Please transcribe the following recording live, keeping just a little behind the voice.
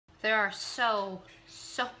There are so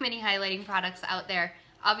many highlighting products out there.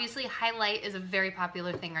 Obviously, highlight is a very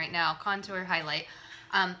popular thing right now, contour highlight.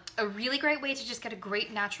 A really great way to just get a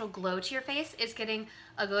great natural glow to your face is getting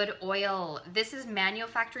a good oil. This is Manual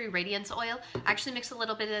Factory Radiance Oil. I actually mix a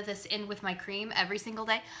little bit of this in with my cream every single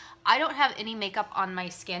day. I don't have any makeup on my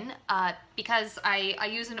skin because I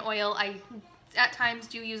use an oil. I at times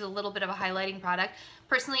do use a little bit of a highlighting product.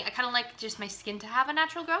 Personally, I kind of like just my skin to have a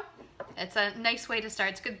natural glow. It's a nice way to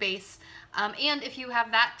start. It's a good base. And if you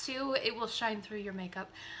have that too, it will shine through your makeup.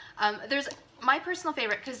 There's my personal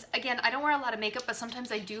favorite, because again, I don't wear a lot of makeup, but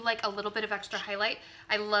sometimes I do like a little bit of extra highlight.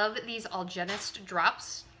 I love these Algenist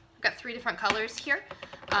drops. I've got 3 different colors here.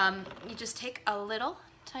 You just take a little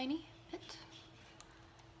tiny bit,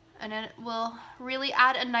 and it will really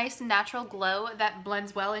add a nice natural glow that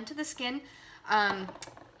blends well into the skin.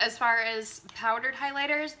 As far as powdered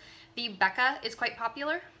highlighters, the Becca is quite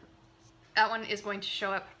popular. That one is going to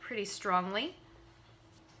show up pretty strongly.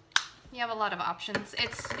 You have a lot of options.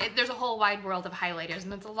 There's a whole wide world of highlighters,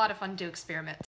 and it's a lot of fun to experiment.